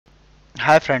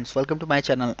Hi friends, welcome to my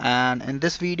channel, and in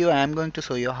this video I am going to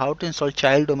show you how to install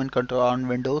child domain controller on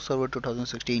Windows Server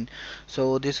 2016.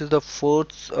 So this is the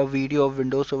fourth video of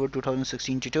Windows Server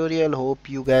 2016 tutorial. Hope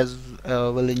you guys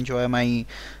will enjoy my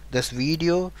this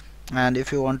video, and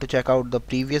if you want to check out the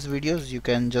previous videos you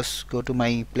can just go to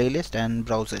my playlist and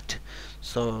browse it.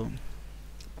 So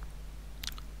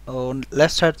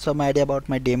let's start some idea about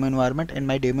my demo environment. In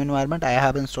my demo environment I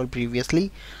have installed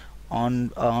previously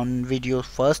on video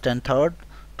first and third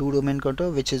two domain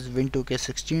controller, which is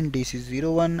Win2K16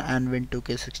 DC01 and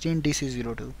Win2K16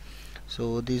 DC02.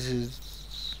 So this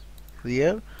is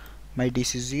here my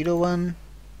DC01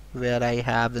 where I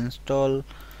have installed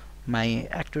my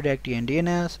Active Directory and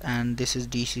DNS, and this is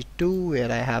DC2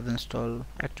 where I have installed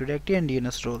Active Directory and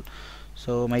DNS role.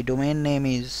 So my domain name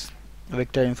is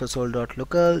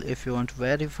vectorinfosol.local. If you want to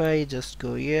verify, just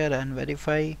go here and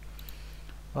verify.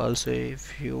 Also,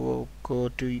 if you go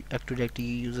to Active Directory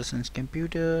user since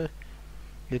computer,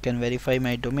 you can verify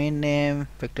my domain name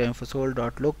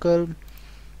vectorinfosol.local.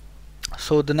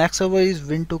 So the next server is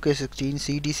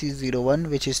Win2K16 CDC01,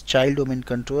 which is child domain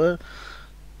controller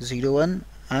 01.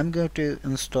 I'm going to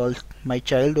install my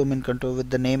child domain controller with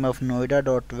the name of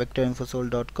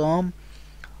noida.vectorinfosol.com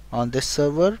on this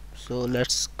server. So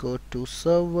let's go to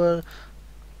server.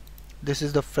 This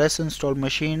is the fresh installed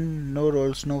machine, no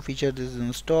roles, no feature is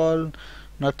installed,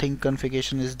 nothing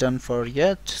configuration is done for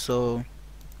yet. So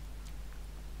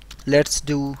let's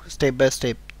do step by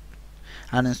step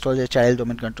and install your child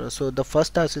domain controller. So the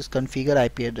first task is configure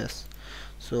IP address.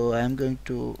 So I am going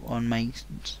to on my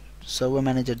server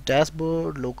manager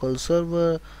dashboard, local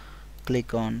server,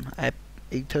 click on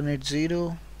Ethernet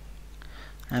 0.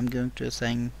 I'm going to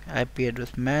assign IP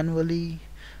address manually,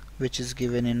 which is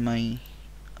given in my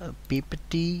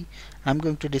PPT. I'm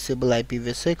going to disable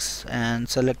IPv6 and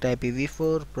select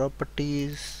IPv4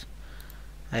 properties,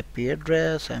 IP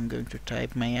address. I'm going to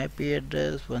type my IP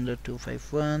address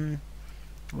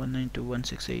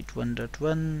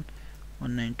 192.168.1.1,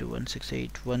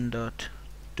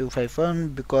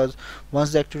 192.168.1.251, because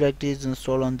once the Active Directory is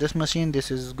installed on this machine,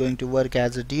 this is going to work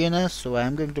as a DNS. So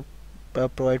I'm going to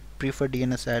provide preferred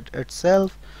DNS at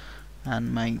itself,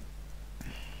 and my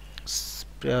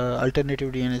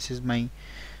alternative DNS is my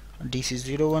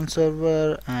DC01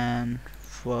 server, and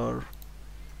for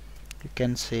you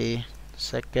can say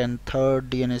second third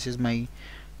DNS is my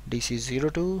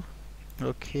DC02.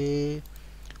 Okay,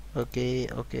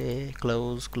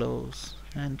 close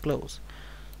and close.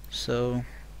 So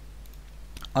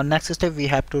on next step we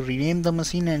have to rename the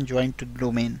machine and join to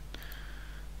domain,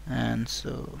 and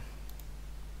so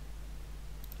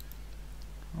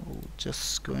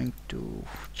just going to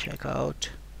check out.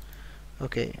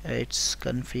 Okay, it's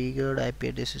configured, IP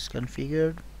address is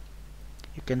configured,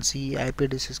 you can see IP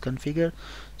address is configured.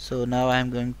 So now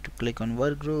I'm going to click on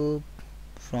workgroup,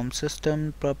 from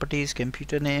system properties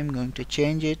computer name, going to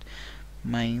change it,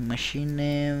 my machine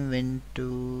name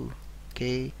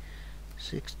Win2K16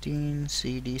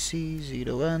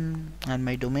 CDC01, and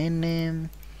my domain name,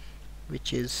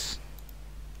 which is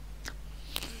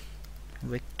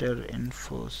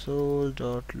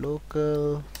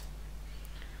vectorinfosol.local.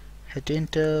 Hit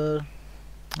enter.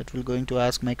 It will going to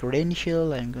ask my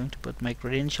credential. I'm going to put my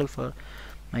credential for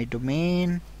my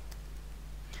domain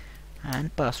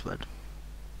and password.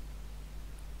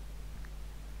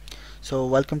 So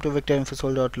welcome to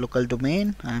vectorinfosol.local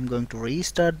domain. I'm going to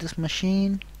restart this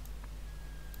machine,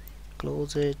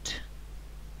 close it,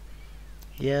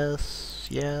 yes,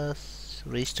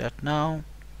 restart now.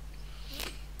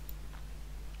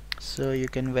 So you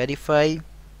can verify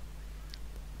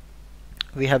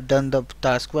we have done the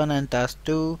task 1 and task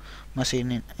 2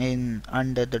 machine in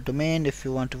under the domain. If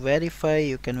you want to verify,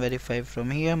 you can verify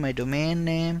from here, my domain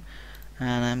name,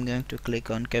 and I'm going to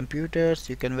click on computers.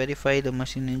 You can verify the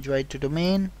machine is joined to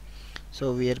domain.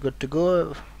 So we are good to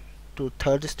go to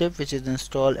third step, which is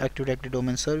install Active Directory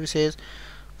domain services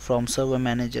from server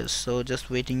managers. So just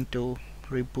waiting to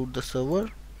reboot the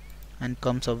server and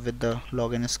comes up with the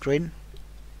login screen.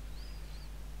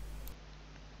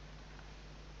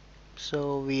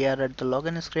 So we are at the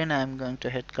login screen. I'm going to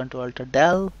hit Ctrl Alt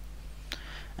Del,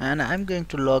 and I'm going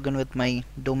to log in with my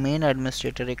domain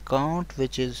administrator account,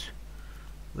 which is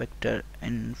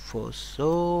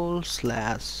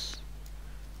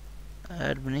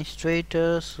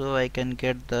vectorinfosol/administrator, so I can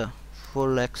get the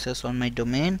full access on my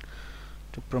domain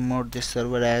to promote this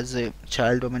server as a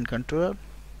child domain controller.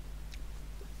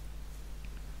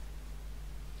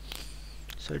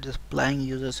 So just applying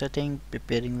user setting,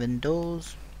 preparing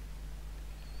Windows.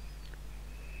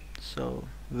 So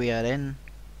we are in.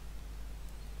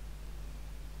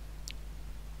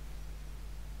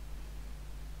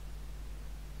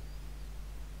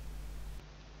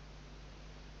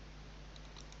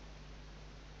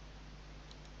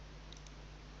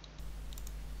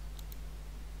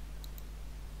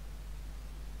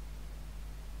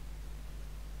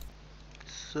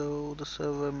 So the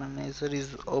server manager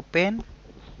is open.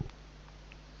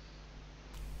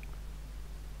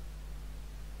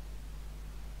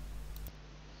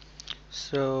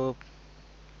 So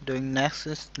doing next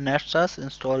is next us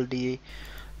install the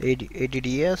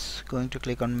ADDS. Going to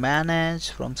click on manage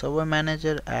from server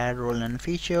manager, add role and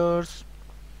features.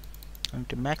 Going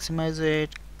to maximize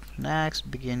it.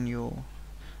 Next, begin your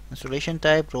installation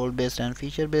type, role based and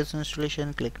feature based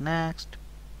installation. Click next,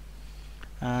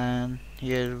 and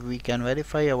here we can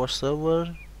verify our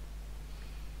server.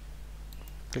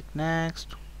 Click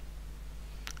next.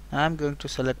 I'm going to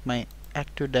select my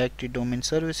Active Directory domain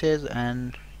services,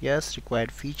 and yes,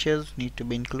 required features need to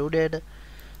be included.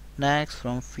 Next,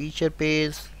 from feature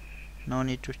page, no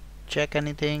need to check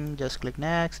anything, just click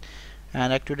next.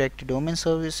 And Active Directory domain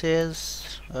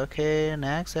services, okay,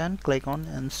 next, and click on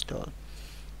install.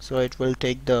 So it will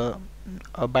take the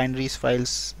binaries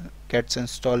files gets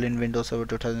installed in Windows Server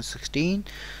 2016.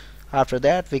 After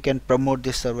that, we can promote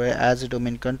this server as a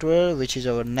domain controller, which is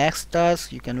our next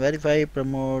task. You can verify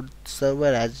promote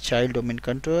server as a child domain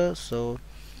controller. So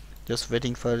just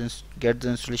waiting for get the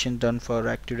installation done for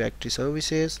Active Directory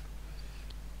services.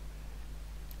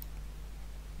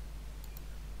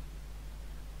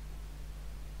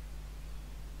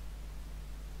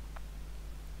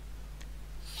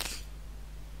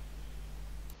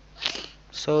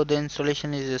 So the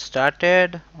installation is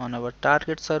started on our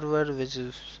target server, which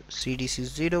is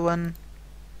CDC01.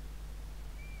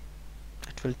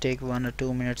 It will take 1 or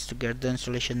 2 minutes to get the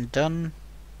installation done.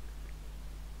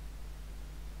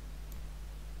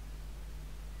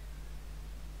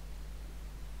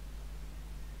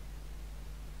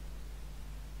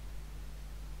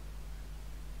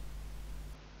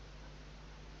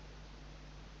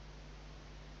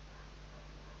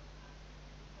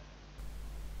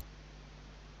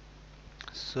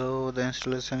 So the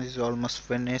installation is almost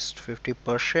finished,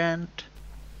 50%.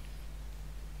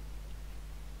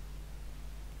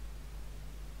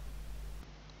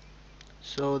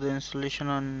 So the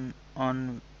installation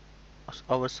on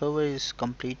our server is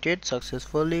completed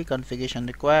successfully. Configuration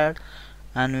required,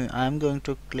 and I'm going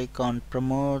to click on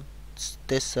promote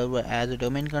this server as a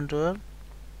domain controller.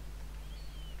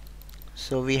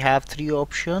 So we have three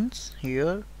options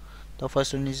here. The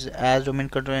first one is as domain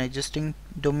controller existing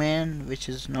domain, which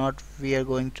is not we are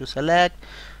going to select.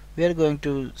 We are going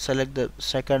to select the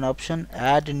second option,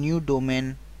 add a new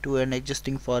domain to an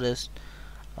existing forest.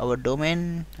 Our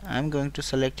domain, I'm going to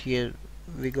select here,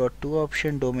 we got two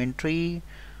options, domain tree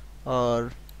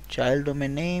or child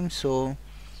domain name. So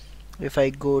if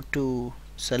I go to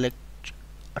select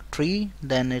a tree,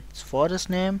 then it's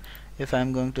forest name. If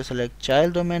I'm going to select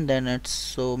child domain, then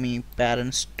it's show me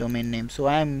parents domain name. So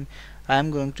I'm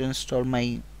going to install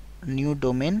my new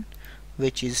domain,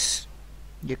 which is,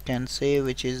 you can say,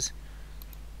 which is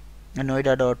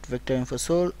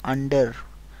noida.victorinfosol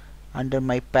under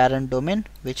my parent domain,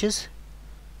 which is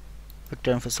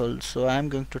victorinfosol. So I'm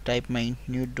going to type my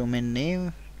new domain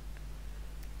name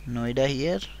Noida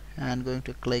here and going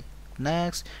to click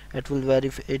next. It will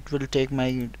verify, it will take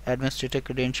my administrator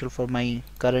credential for my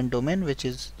current domain, which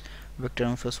is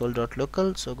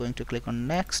victorinfosol.local. So going to click on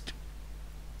next.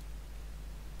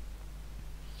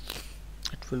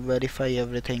 It will verify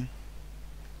everything.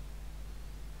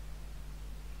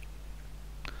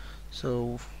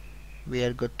 So we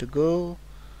are good to go.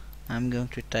 I'm going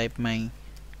to type my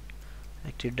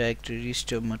Active Directory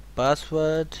restore mode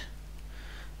password,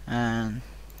 and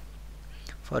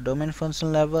for domain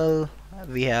function level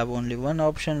we have only one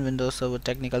option, Windows Server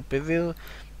Technical Preview,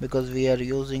 because we are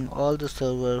using all the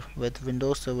server with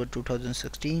Windows Server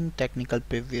 2016 Technical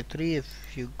Preview 3. If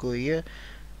you go here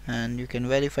and you can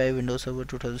verify Windows Server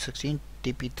 2016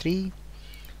 TP3,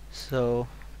 so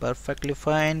perfectly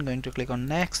fine. Going to click on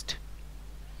next,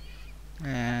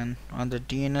 and on the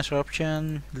DNS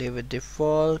option leave it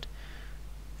default.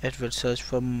 It will search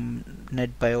for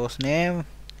NetBIOS name.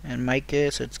 In my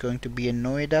case it's going to be a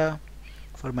Noida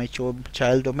for my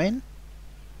child domain.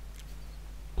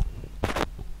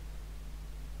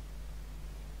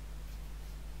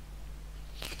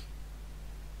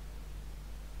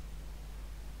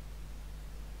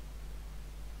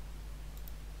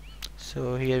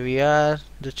 So here we are,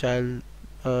 the child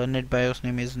NetBIOS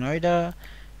name is Noida.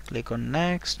 Click on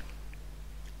next.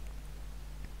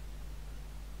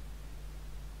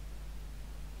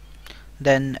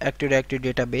 Then Active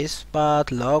database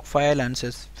path, log file, and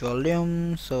sys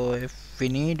volume. So if we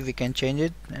need, we can change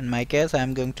it. In my case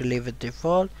I'm going to leave it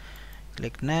default.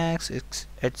 Click next.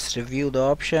 It's review the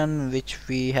option which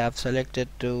we have selected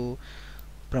to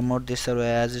promote this server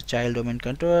as a child domain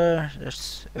controller.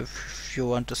 If you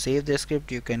want to save the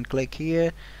script, you can click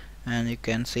here and you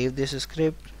can save this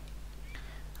script.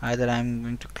 Either I'm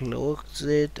going to close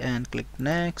it and click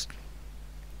next,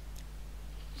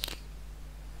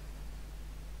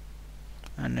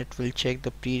 and it will check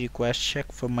the pre-request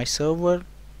check for my server.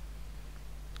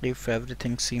 If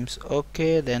everything seems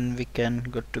okay, then we can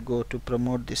good to go to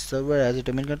promote this server as a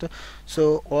domain controller.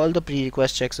 So all the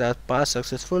pre-request checks are passed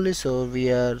successfully, so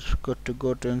we are good to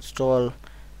go to install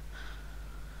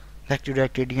Active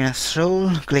Directory DNS role.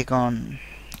 Click on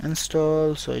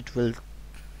install, so it will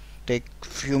take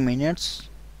few minutes.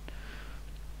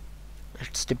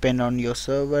 It's depend on your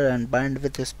server and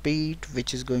bandwidth speed,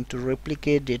 which is going to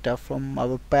replicate data from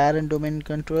our parent domain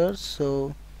controller.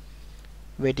 So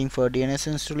waiting for DNS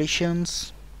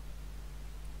installations.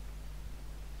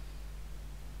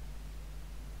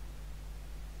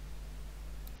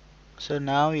 So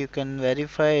now you can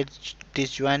verify it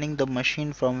is joining the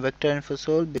machine from Vector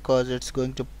InfoSol, because it's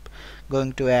going to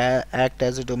act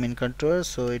as a domain controller,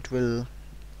 so it will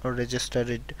register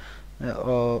it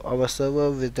our server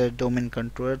with the domain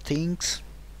controller things.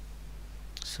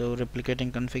 So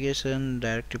replicating configuration,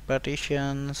 directory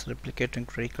partitions, replicating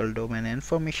critical domain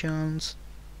informations,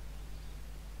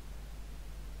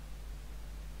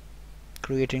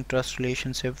 creating trust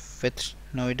relationship with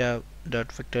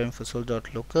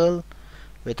noida.vectorinfosol.local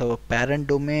with our parent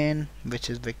domain, which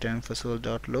is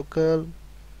vectorinfosol.local.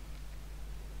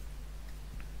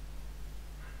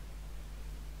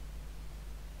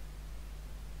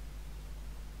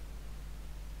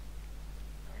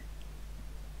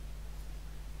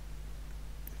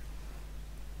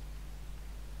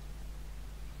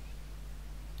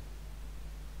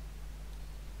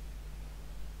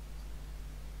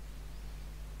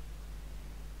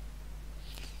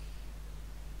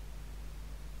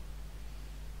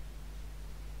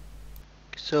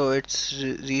 So it's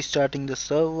restarting the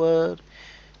server.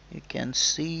 You can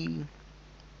see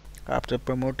after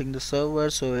promoting the server,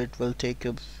 so it will take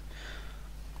a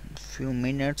few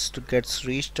minutes to get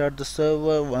restart the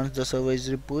server. Once the server is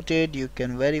rebooted, you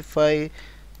can verify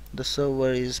the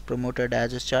server is promoted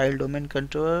as a child domain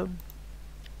controller.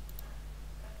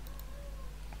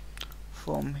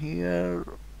 From here,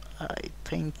 I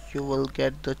think you will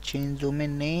get the change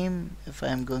domain name. If I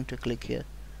am going to click here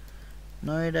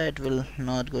Noida, it will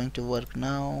not going to work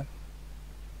now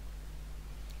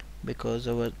because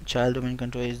our child domain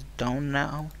controller is down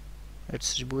now.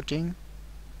 It's rebooting.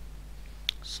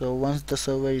 So once the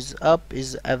server is up,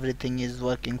 is everything is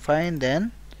working fine,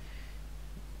 then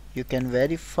you can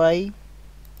verify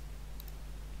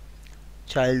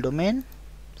child domain.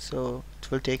 So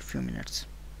it will take few minutes.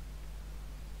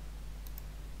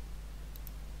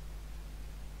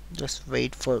 Just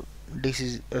wait for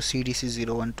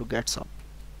CDC01 to get up.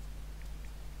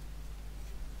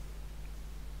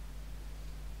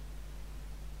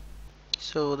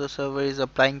 So the server is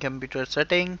applying computer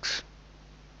settings.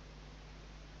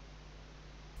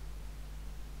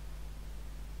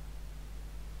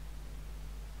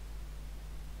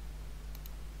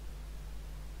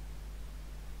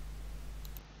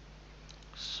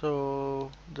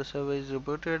 So the server is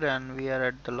rebooted and we are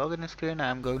at the login screen. I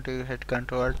am going to hit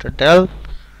Ctrl Alt Del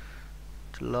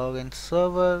to log in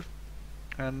server,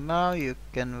 and now you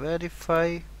can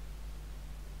verify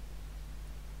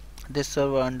this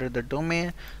server under the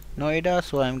domain Noida.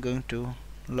 So I am going to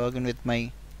log in with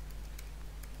my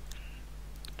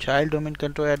child domain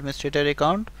controller administrator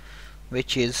account,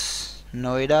 which is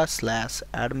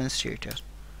Noida/administrator.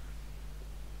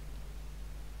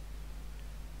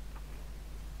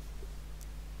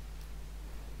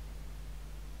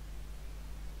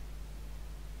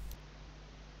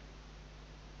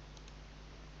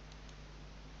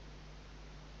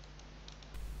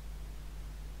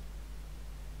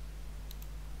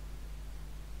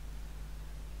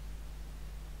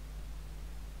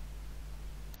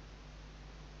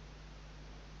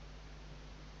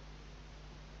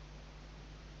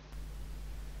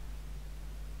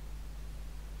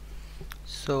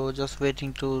 So just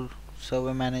waiting to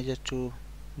server manager to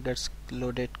get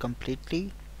loaded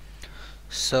completely.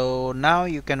 So now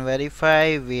you can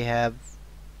verify we have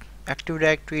Active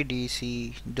Directory,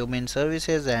 DC domain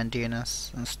services and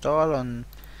DNS install on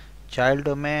child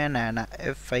domain. And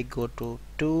if I go to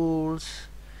tools,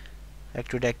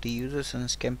 Active Directory users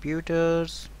and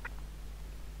computers,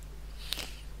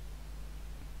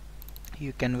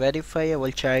 you can verify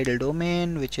our child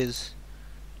domain, which is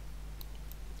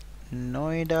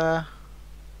Noida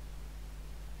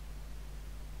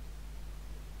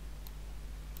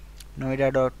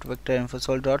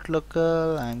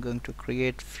noida.vectorinfosol.local. I'm going to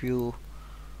create few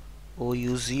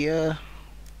OUs here.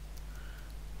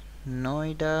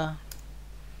 Noida,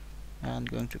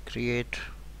 and going to create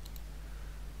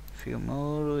few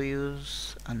more we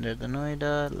use under the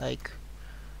Noida, like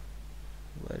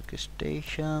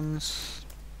workstations,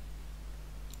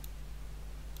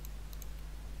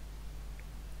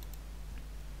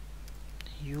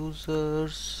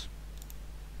 users,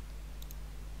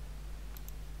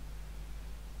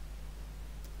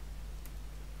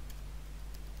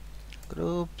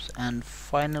 groups, and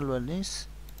final one is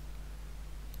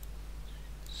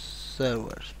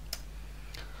server.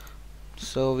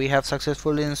 So we have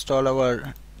successfully installed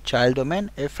our child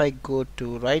domain. If I go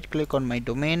to right click on my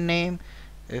domain name,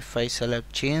 if I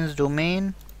select change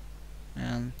domain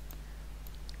and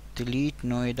delete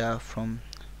Noida from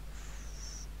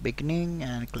beginning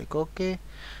and click OK,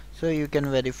 so you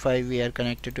can verify we are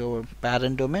connected to our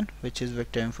parent domain, which is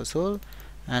Vector Infosol,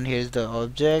 and here is the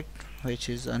object which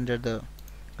is under the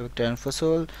Vector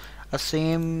Infosol. A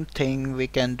same thing we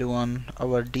can do on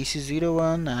our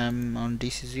DC01. I'm on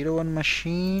DC01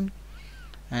 machine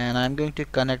and I'm going to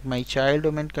connect my child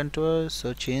domain controller.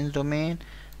 So change domain,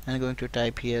 I'm going to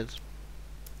type here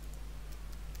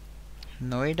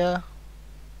Noida,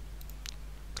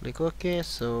 click OK.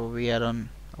 So we are on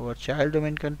our child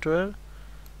domain controller,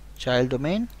 child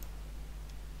domain.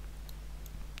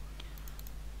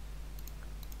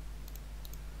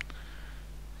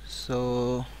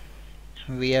 So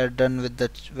we are done with the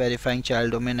verifying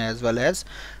child domain as well as,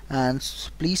 and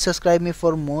please subscribe me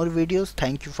for more videos.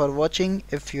 Thank you for watching.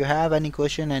 If you have any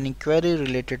question, any query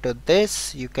related to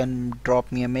this, you can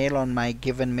drop me a mail on my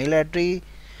given mail address.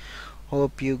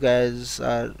 Hope you guys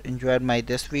enjoyed my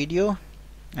this video,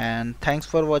 and thanks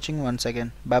for watching once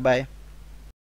again. Bye bye.